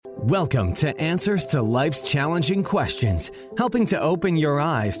Welcome to Answers to Life's Challenging Questions, helping to open your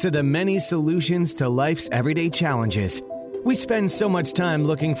eyes to the many solutions to life's everyday challenges. We spend so much time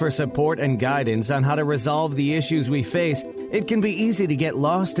looking for support and guidance on how to resolve the issues we face, it can be easy to get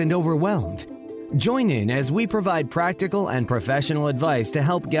lost and overwhelmed. Join in as we provide practical and professional advice to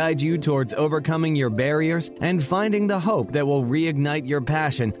help guide you towards overcoming your barriers and finding the hope that will reignite your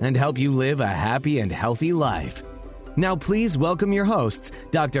passion and help you live a happy and healthy life. Now please welcome your hosts,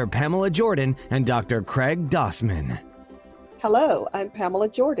 Dr. Pamela Jordan and Dr. Craig Dossman. Hello, I'm Pamela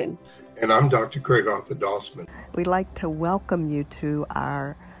Jordan. And I'm Dr. Craig Arthur Dossman. We'd like to welcome you to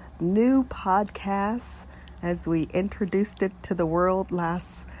our new podcast as we introduced it to the world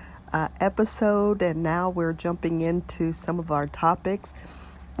last episode, and now we're jumping into some of our topics.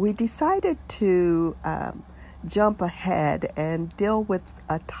 We decided to jump ahead and deal with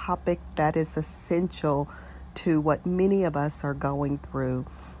a topic that is essential to what many of us are going through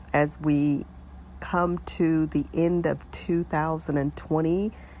as we come to the end of 2020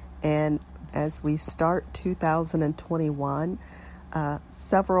 and as we start 2021.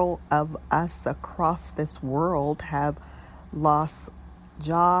 Several of us across this world have lost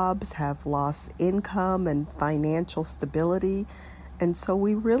jobs, have lost income and financial stability. And so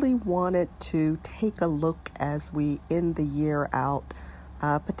we really wanted to take a look as we end the year out,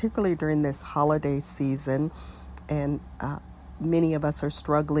 particularly during this holiday season. And many of us are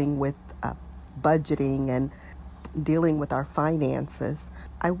struggling with budgeting and dealing with our finances.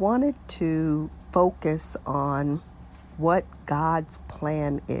 I wanted to focus on what God's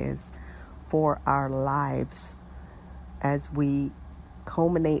plan is for our lives as we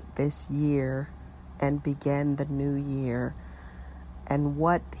culminate this year and begin the new year, and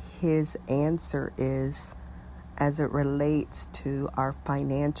what His answer is as it relates to our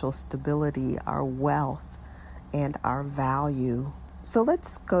financial stability, our wealth, and our value. So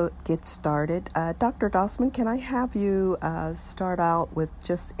let's get started. Dr. Dossman, can I have you start out with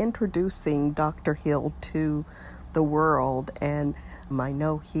just introducing Dr. Hill to the world? And I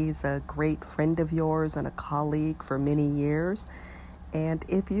know he's a great friend of yours and a colleague for many years. And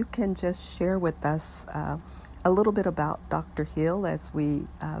if you can just share with us a little bit about Dr. Hill as we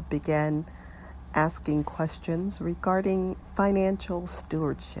begin asking questions regarding financial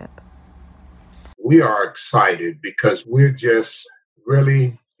stewardship. We are excited because we're just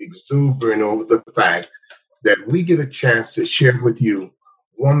really exuberant over the fact that we get a chance to share with you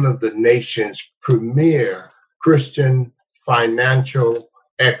one of the nation's premier Christian financial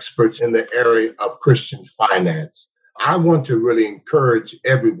experts in the area of Christian finance. I want to really encourage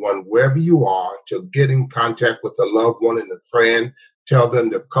everyone, wherever you are, to get in contact with a loved one and a friend. Tell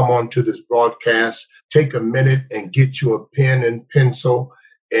them to come on to this broadcast. Take a minute and get you a pen and pencil.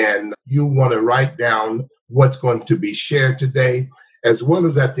 And you want to write down what's going to be shared today, as well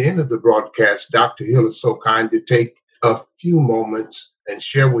as at the end of the broadcast. Dr. Hill is so kind to take a few moments and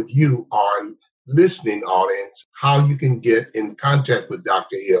share with you, our listening audience, how you can get in contact with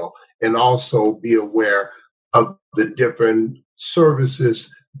Dr. Hill and also be aware of the different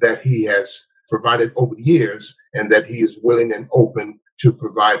services that he has provided over the years and that he is willing and open to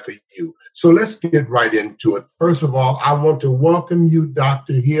provide for you. So let's get right into it. First of all, I want to welcome you,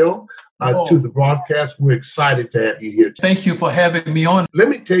 Dr. Hill, to the broadcast. We're excited to have you here. Thank you for having me on. Let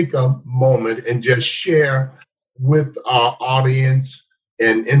me take a moment and just share with our audience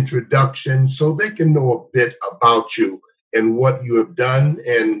an introduction so they can know a bit about you and what you have done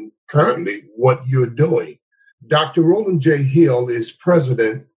and currently what you're doing. Dr. Roland J. Hill is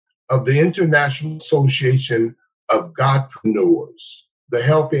president of the International Association of Godpreneurs, the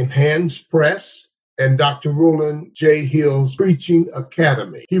Helping Hands Press, and Dr. Roland J. Hill's Preaching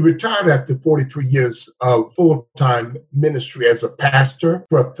Academy. He retired after 43 years of full-time ministry as a pastor,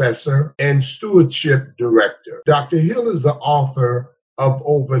 professor, and stewardship director. Dr. Hill is the author of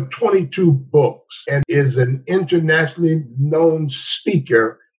over 22 books and is an internationally known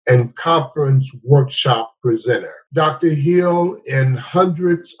speaker and conference workshop presenter. Dr. Hill, in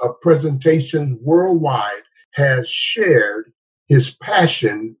hundreds of presentations worldwide, has shared his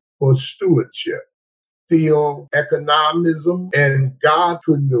passion for stewardship, theoeconomism, and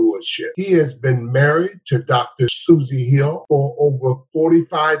Godpreneurship. He has been married to Dr. Susie Hill for over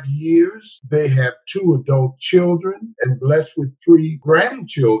 45 years. They have 2 adult children and blessed with 3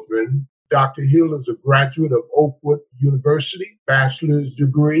 grandchildren. Dr. Hill is a graduate of Oakwood University, bachelor's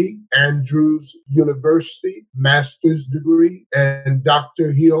degree, Andrews University, master's degree, and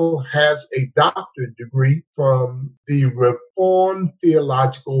Dr. Hill has a doctorate degree from the Reformed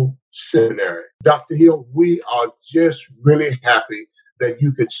Theological Seminary. Dr. Hill, we are just really happy that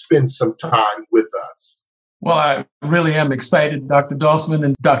you could spend some time with us. Well, I really am excited, Dr. Dossman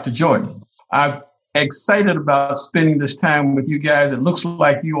and Dr. Jordan. I'm excited about spending this time with you guys. It looks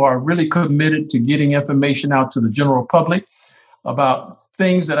like you are really committed to getting information out to the general public about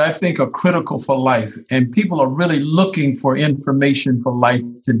things that I think are critical for life. And people are really looking for information for life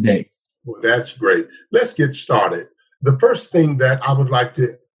today. Well, that's great. Let's get started. The first thing that I would like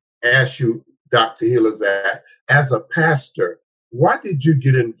to ask you, Dr. Hill, is that as a pastor, why did you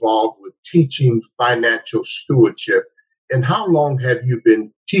get involved with teaching financial stewardship, and how long have you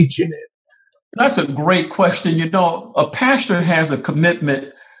been teaching it? That's a great question. You know, a pastor has a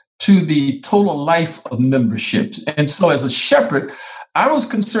commitment to the total life of memberships. And so as a shepherd, I was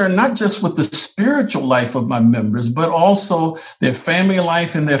concerned not just with the spiritual life of my members, but also their family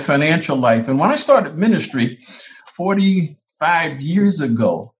life and their financial life. And when I started ministry 45 years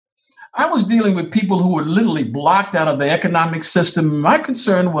ago, I was dealing with people who were literally blocked out of the economic system. My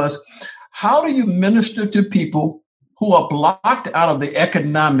concern was, how do you minister to people who are blocked out of the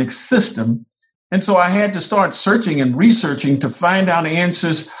economic system? And so I had to start searching and researching to find out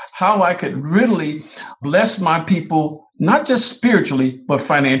answers, how I could really bless my people, not just spiritually, but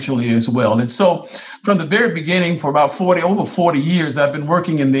financially as well. And so from the very beginning, for about over 40 years, I've been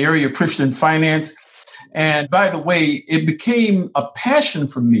working in the area of Christian finance. And by the way, it became a passion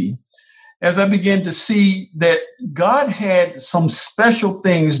for me as I began to see that God had some special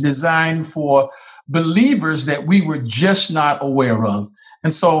things designed for believers that we were just not aware of.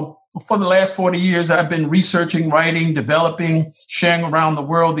 And so for the last 40 years, I've been researching, writing, developing, sharing around the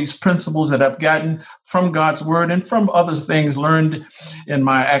world these principles that I've gotten from God's word and from other things learned in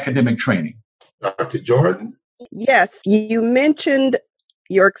my academic training. Dr. Jordan? Yes, you mentioned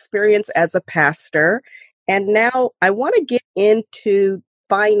your experience as a pastor, and now I want to get into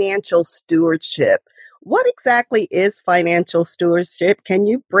financial stewardship. What exactly is financial stewardship? Can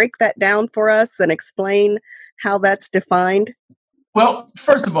you break that down for us and explain how that's defined? Well,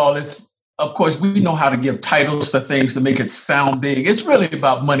 first of all, of course, we know how to give titles to things to make it sound big. It's really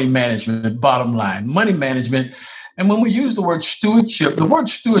about money management, bottom line, money management. And when we use the word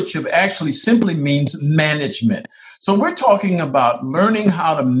stewardship actually simply means management. So we're talking about learning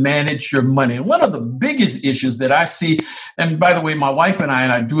how to manage your money. And one of the biggest issues that I see, and by the way, my wife and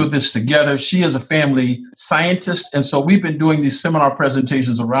I do this together. She is a family scientist. And so we've been doing these seminar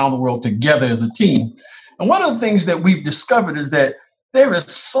presentations around the world together as a team. And one of the things that we've discovered is that there is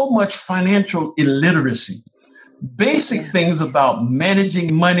so much financial illiteracy, basic things about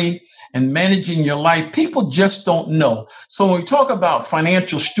managing money and managing your life. People just don't know. So when we talk about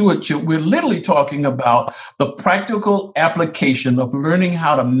financial stewardship, we're literally talking about the practical application of learning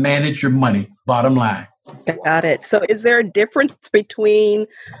how to manage your money, bottom line. Got it. So is there a difference between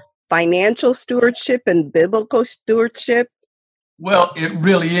financial stewardship and biblical stewardship? Well, it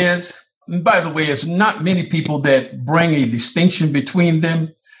really is. And by the way, it's not many people that bring a distinction between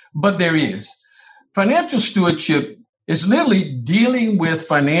them, but there is. Financial stewardship is literally dealing with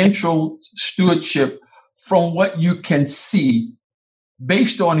financial stewardship from what you can see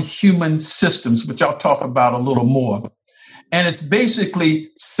based on human systems, which I'll talk about a little more. And it's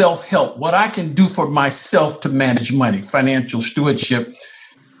basically self-help, what I can do for myself to manage money, financial stewardship.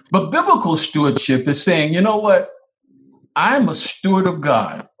 But biblical stewardship is saying, you know what? I'm a steward of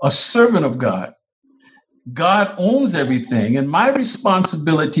God, a servant of God. God owns everything, and my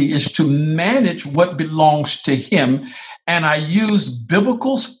responsibility is to manage what belongs to him. And I use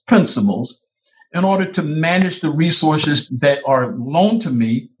biblical principles in order to manage the resources that are loaned to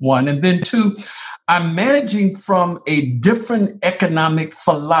me, one. And then two, I'm managing from a different economic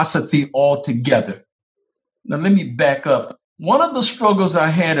philosophy altogether. Now, let me back up. One of the struggles I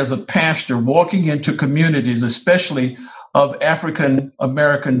had as a pastor walking into communities, especially of African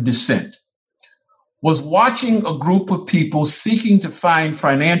American descent, was watching a group of people seeking to find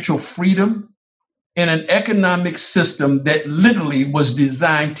financial freedom in an economic system that literally was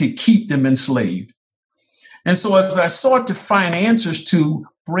designed to keep them enslaved. And so as I sought to find answers to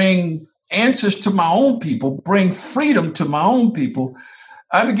bring answers to my own people, bring freedom to my own people,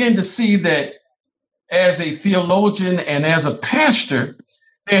 I began to see that as a theologian and as a pastor,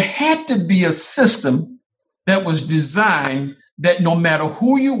 there had to be a system that was designed that no matter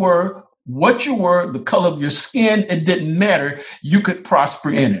who you were, what you were, the color of your skin, it didn't matter, you could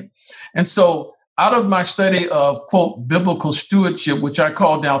prosper in it. And so out of my study of, quote, biblical stewardship, which I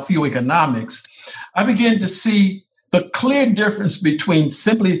call now theoeconomics, I began to see the clear difference between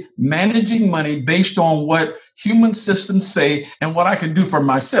simply managing money based on what human systems say and what I can do for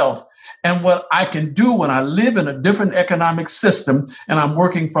myself, and what I can do when I live in a different economic system and I'm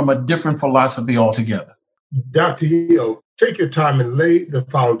working from a different philosophy altogether. Dr. Hill, take your time and lay the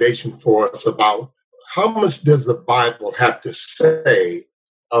foundation for us about how much does the Bible have to say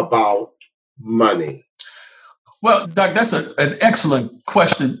about money? Well, Doc, that's an excellent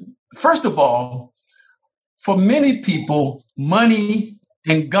question. First of all, for many people, money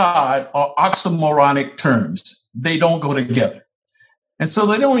and God are oxymoronic terms. They don't go together. And so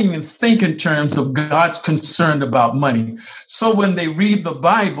they don't even think in terms of God's concerned about money. So when they read the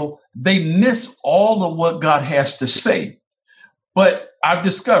Bible, they miss all of what God has to say. But I've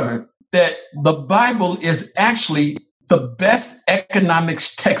discovered that the Bible is actually the best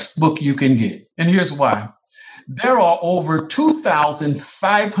economics textbook you can get. And here's why. There are over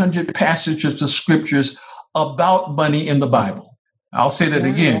 2,500 passages of scriptures about money in the Bible. I'll say that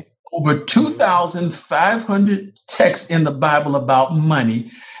again. Over 2,500 texts in the Bible about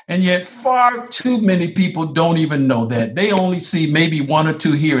money. And yet far too many people don't even know that. They only see maybe one or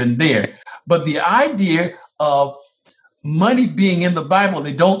two here and there. But the idea of money being in the Bible,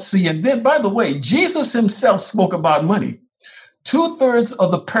 they don't see. And then, by the way, Jesus himself spoke about money. 2/3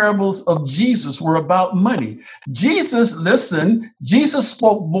 of the parables of Jesus were about money. Jesus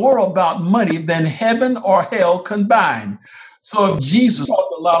spoke more about money than heaven or hell combined. So if Jesus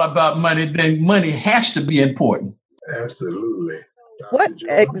talked a lot about money, then money has to be important. Absolutely. What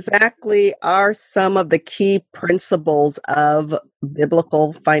exactly are some of the key principles of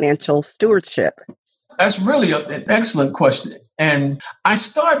biblical financial stewardship? That's really an excellent question. And I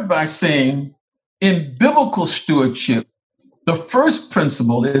start by saying in biblical stewardship, the first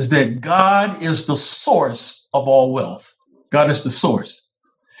principle is that God is the source of all wealth. God is the source.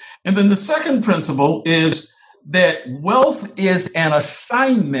 And then the second principle is that wealth is an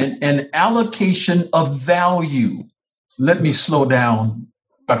assignment and allocation of value. Let me slow down,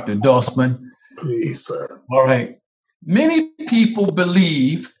 Dr. Dossman. Please, sir. All right. Many people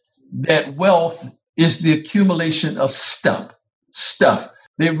believe that wealth is the accumulation of stuff.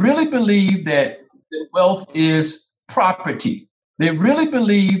 They really believe that wealth is property. They really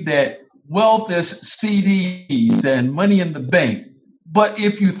believe that wealth is CDs and money in the bank. But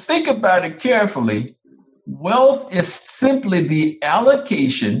if you think about it carefully, wealth is simply the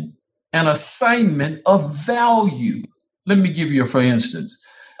allocation and assignment of value. Let me give you a for instance.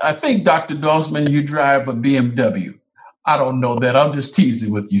 I think, Dr. Dossman, you drive a BMW. I don't know that. I'm just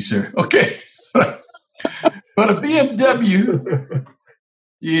teasing with you, sir. Okay. But a BMW,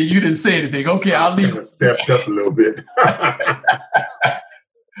 yeah, you didn't say anything. Okay, I'll leave it. Stepped up a little bit.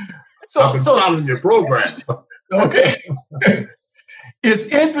 So following your program. Okay. It's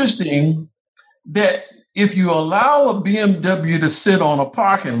interesting that if you allow a BMW to sit on a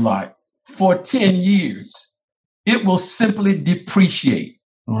parking lot for 10 years, it will simply depreciate.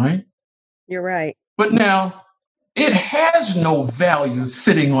 All right. You're right. But now it has no value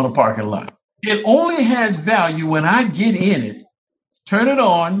sitting on a parking lot. It only has value when I get in it, turn it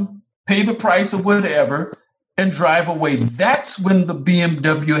on, pay the price of whatever, and drive away. That's when the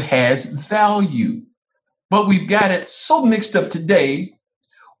BMW has value. But we've got it so mixed up today.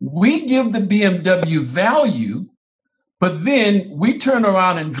 We give the BMW value, but then we turn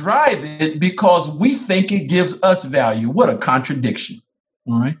around and drive it because we think it gives us value. What a contradiction.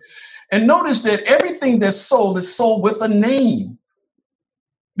 All right. And notice that everything that's sold is sold with a name,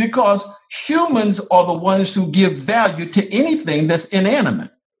 because humans are the ones who give value to anything that's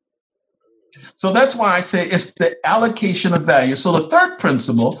inanimate. So that's why I say it's the allocation of value. So the third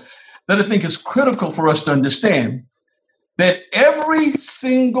principle that I think is critical for us to understand, that every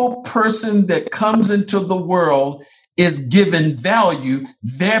single person that comes into the world is given value.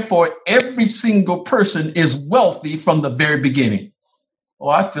 Therefore, every single person is wealthy from the very beginning. Oh,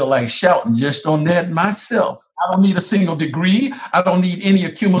 I feel like shouting just on that myself. I don't need a single degree. I don't need any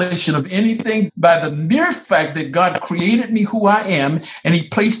accumulation of anything. By the mere fact that God created me who I am, and he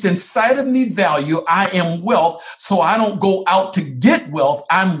placed inside of me value, I am wealth. So I don't go out to get wealth.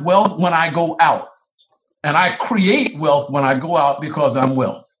 I'm wealth when I go out. And I create wealth when I go out because I'm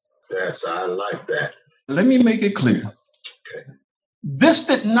wealth. Yes, I like that. Let me make it clear. Okay. This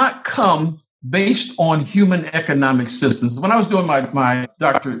did not come based on human economic systems. When I was doing my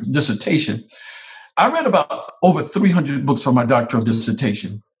doctorate dissertation, I read about over 300 books for my doctoral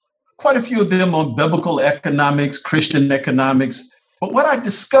dissertation, quite a few of them on biblical economics, Christian economics. But what I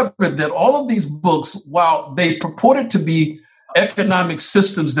discovered that all of these books, while they purported to be economic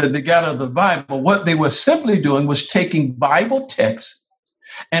systems that they got out of the Bible, what they were simply doing was taking Bible texts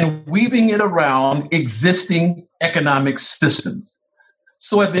and weaving it around existing economic systems.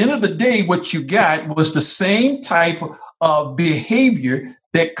 So at the end of the day, what you got was the same type of behavior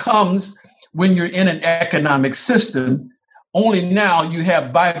that comes when you're in an economic system, only now you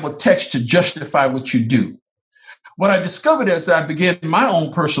have Bible text to justify what you do. What I discovered as I began my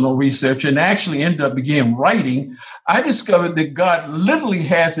own personal research and actually ended up began writing, I discovered that God literally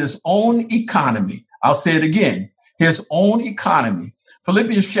has his own economy. I'll say it again, his own economy.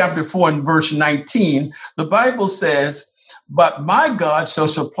 Philippians chapter 4 and verse 19, the Bible says, but my God shall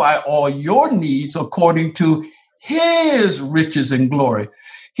supply all your needs according to his riches and glory.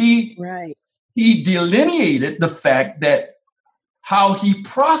 He delineated the fact that how he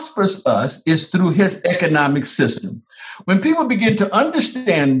prospers us is through his economic system. When people begin to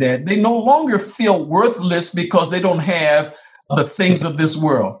understand that, they no longer feel worthless because they don't have the things of this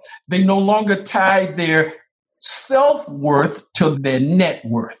world. They no longer tie their self-worth to their net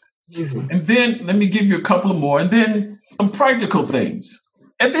worth. Mm-hmm. And then let me give you a couple of more, and then some practical things.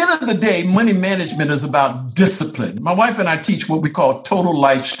 At the end of the day, money management is about discipline. My wife and I teach what we call total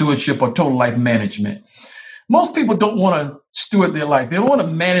life stewardship or total life management. Most people don't want to steward their life. They don't want to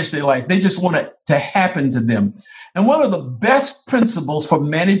manage their life. They just want it to happen to them. And one of the best principles for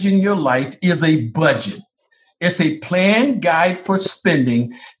managing your life is a budget. It's a planned guide for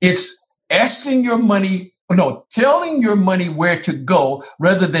spending. It's telling your money where to go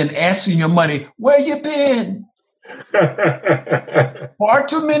rather than asking your money, where you been? Far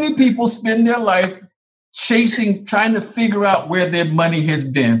too many people spend their life trying to figure out where their money has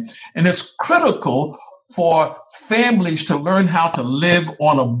been. And it's critical for families to learn how to live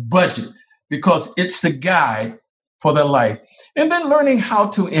on a budget because it's the guide for their life. And then learning how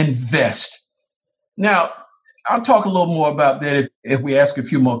to invest. Now, I'll talk a little more about that if we ask a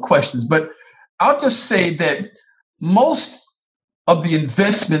few more questions, but I'll just say that most of the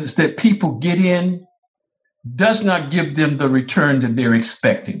investments that people get in does not give them the return that they're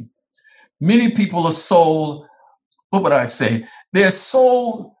expecting. Many people are sold, what would I say? They're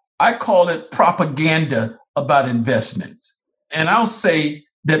sold, I call it propaganda about investments. And I'll say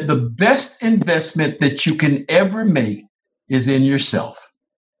that the best investment that you can ever make is in yourself.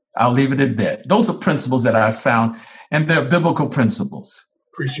 I'll leave it at that. Those are principles that I've found, and they're biblical principles.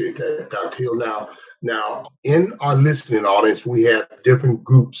 Appreciate that, Dr. Hill. Now, in our listening audience, we have different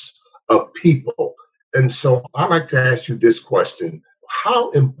groups of people. And so I'd like to ask you this question. How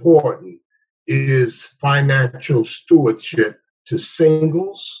important is financial stewardship to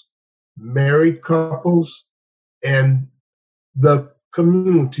singles, married couples, and the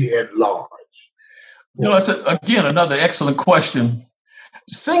community at large? That's, again, another excellent question.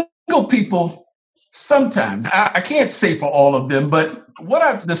 Single people, sometimes, I can't say for all of them, but what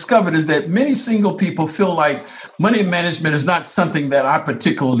I've discovered is that many single people feel like money management is not something that I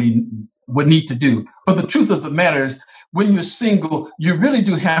particularly would need to do. But the truth of the matter is, when you're single, you really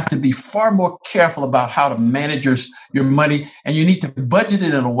do have to be far more careful about how to manage your money, and you need to budget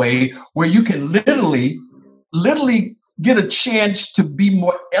it in a way where you can literally get a chance to be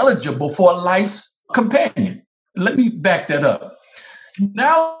more eligible for a life's companion. Let me back that up.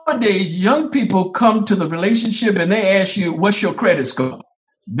 Nowadays, young people come to the relationship and they ask you, what's your credit score?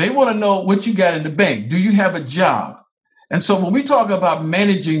 They want to know what you got in the bank. Do you have a job? And so when we talk about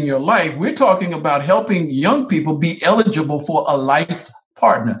managing your life, we're talking about helping young people be eligible for a life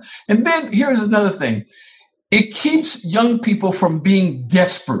partner. And then here's another thing. It keeps young people from being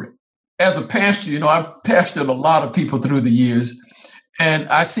desperate. As a pastor, I've pastored a lot of people through the years, and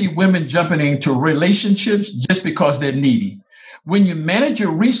I see women jumping into relationships just because they're needy. When you manage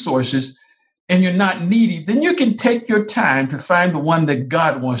your resources and you're not needy, then you can take your time to find the one that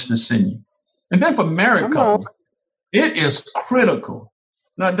God wants to send you. And then for married couples, it is critical.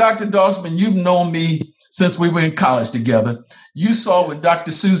 Now, Dr. Dossman, you've known me since we were in college together. You saw what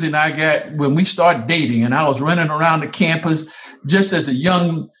Dr. Susie and I got when we started dating, and I was running around the campus just as a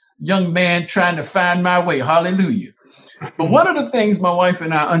young man trying to find my way. Hallelujah. But one of the things my wife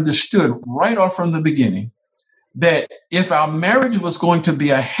and I understood right off from the beginning, that if our marriage was going to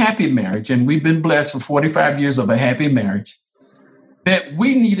be a happy marriage, and we've been blessed for 45 years of a happy marriage, that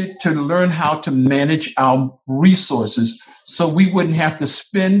we needed to learn how to manage our resources so we wouldn't have to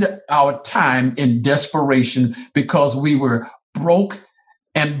spend our time in desperation because we were broke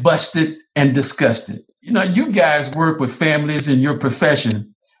and busted and disgusted. You guys work with families in your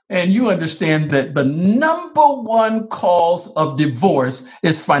profession, and you understand that the number one cause of divorce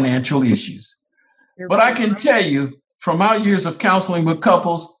is financial issues. But I can tell you from our years of counseling with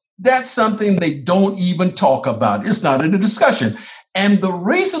couples, that's something they don't even talk about. It's not in the discussion. And the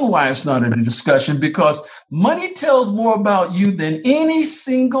reason why it's not in the discussion, because money tells more about you than any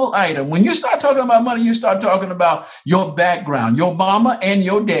single item. When you start talking about money, you start talking about your background, your mama and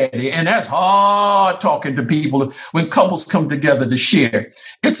your daddy. And that's hard talking to people when couples come together to share.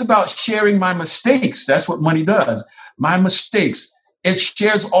 It's about sharing my mistakes. That's what money does. My mistakes. It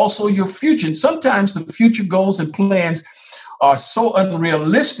shares also your future. And sometimes the future goals and plans are so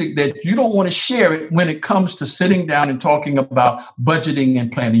unrealistic that you don't want to share it when it comes to sitting down and talking about budgeting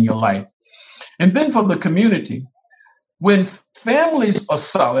and planning your life. And then for the community, when families are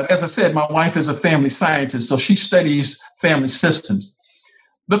solid, as I said, my wife is a family scientist, so she studies family systems.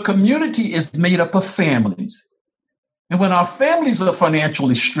 The community is made up of families. And when our families are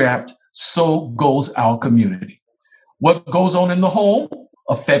financially strapped, so goes our community. What goes on in the home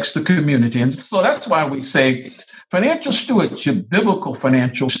affects the community. And so that's why we say financial stewardship, biblical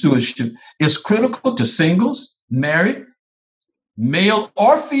financial stewardship, is critical to singles, married, male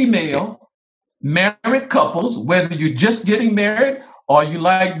or female, married couples, whether you're just getting married or you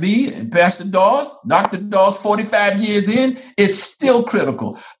like me and Pastor Dawes, Dr. Dawes, 45 years in, it's still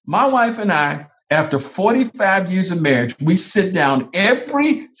critical. My wife and I, after 45 years of marriage, we sit down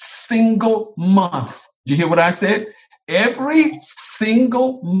every single month. Did you hear what I said? Every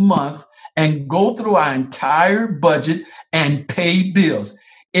single month and go through our entire budget and pay bills.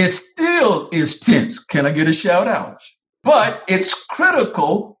 It still is tense. Can I get a shout out? But it's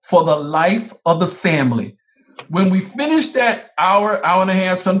critical for the life of the family. When we finish that hour and a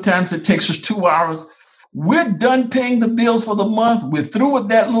half, sometimes it takes us 2 hours, we're done paying the bills for the month. We're through with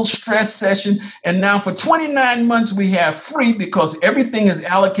that little stress session. And now for 29 months, we have free because everything is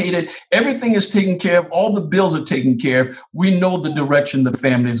allocated. Everything is taken care of. All the bills are taken care of. We know the direction the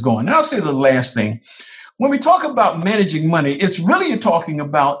family is going. Now, I'll say the last thing. When we talk about managing money, it's really talking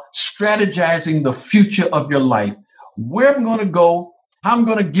about strategizing the future of your life. Where I'm going to go, how I'm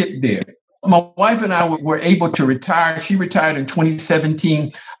going to get there. My wife and I were able to retire. She retired in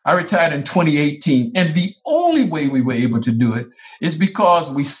 2017. I retired in 2018. And the only way we were able to do it is because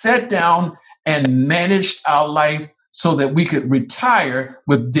we sat down and managed our life so that we could retire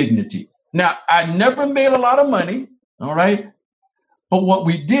with dignity. Now, I never made a lot of money, all right? But what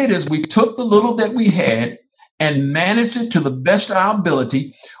we did is we took the little that we had and managed it to the best of our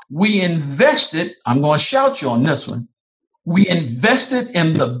ability. We invested, I'm going to shout you on this one, we invested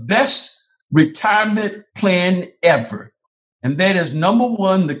in the best retirement plan ever. And that is number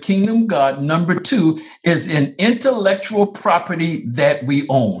one, the kingdom of God. Number two is in intellectual property that we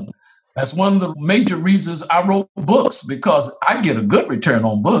own. That's one of the major reasons I wrote books, because I get a good return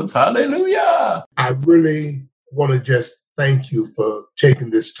on books. Hallelujah. I really want to just thank you for taking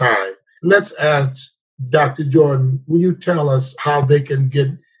this time. Let's ask Dr. Jordan, will you tell us how they can get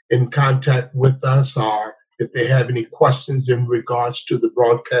in contact with us, or if they have any questions in regards to the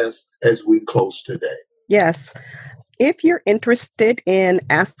broadcast as we close today? Yes. If you're interested in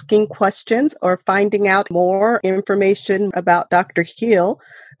asking questions or finding out more information about Dr. Hill,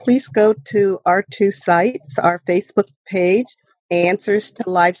 please go to our two sites, our Facebook page, Answers to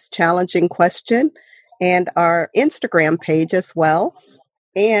Life's Challenging Question, and our Instagram page as well.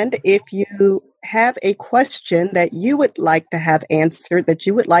 And if you have a question that you would like to have answered, that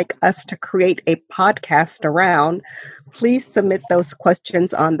you would like us to create a podcast around, please submit those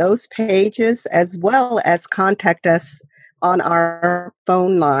questions on those pages, as well as contact us on our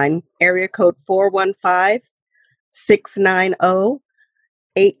phone line, area code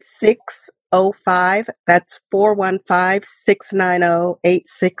 415-690-8605. That's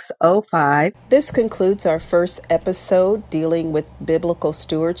 415-690-8605. This concludes our first episode dealing with biblical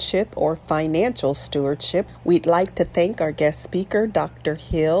stewardship or financial stewardship. We'd like to thank our guest speaker, Dr.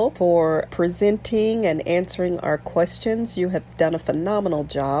 Hill, for presenting and answering our questions. You have done a phenomenal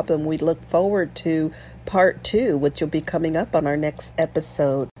job, and we look forward to part 2, which will be coming up on our next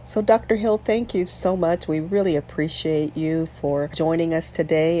episode. So Dr. Hill, thank you so much. We really appreciate you for joining us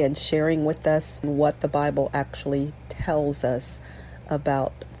today and sharing with us what the Bible actually tells us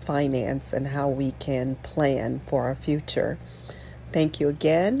about finance and how we can plan for our future. Thank you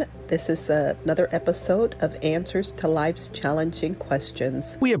again. This is another episode of Answers to Life's Challenging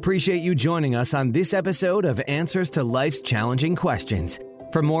Questions. We appreciate you joining us on this episode of Answers to Life's Challenging Questions.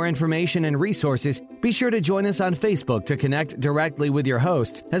 For more information and resources, be sure to join us on Facebook to connect directly with your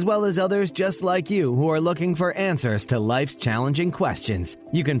hosts, as well as others just like you who are looking for answers to life's challenging questions.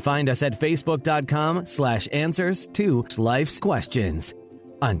 You can find us at facebook.com/answers to life's questions.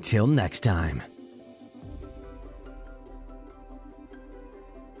 Until next time.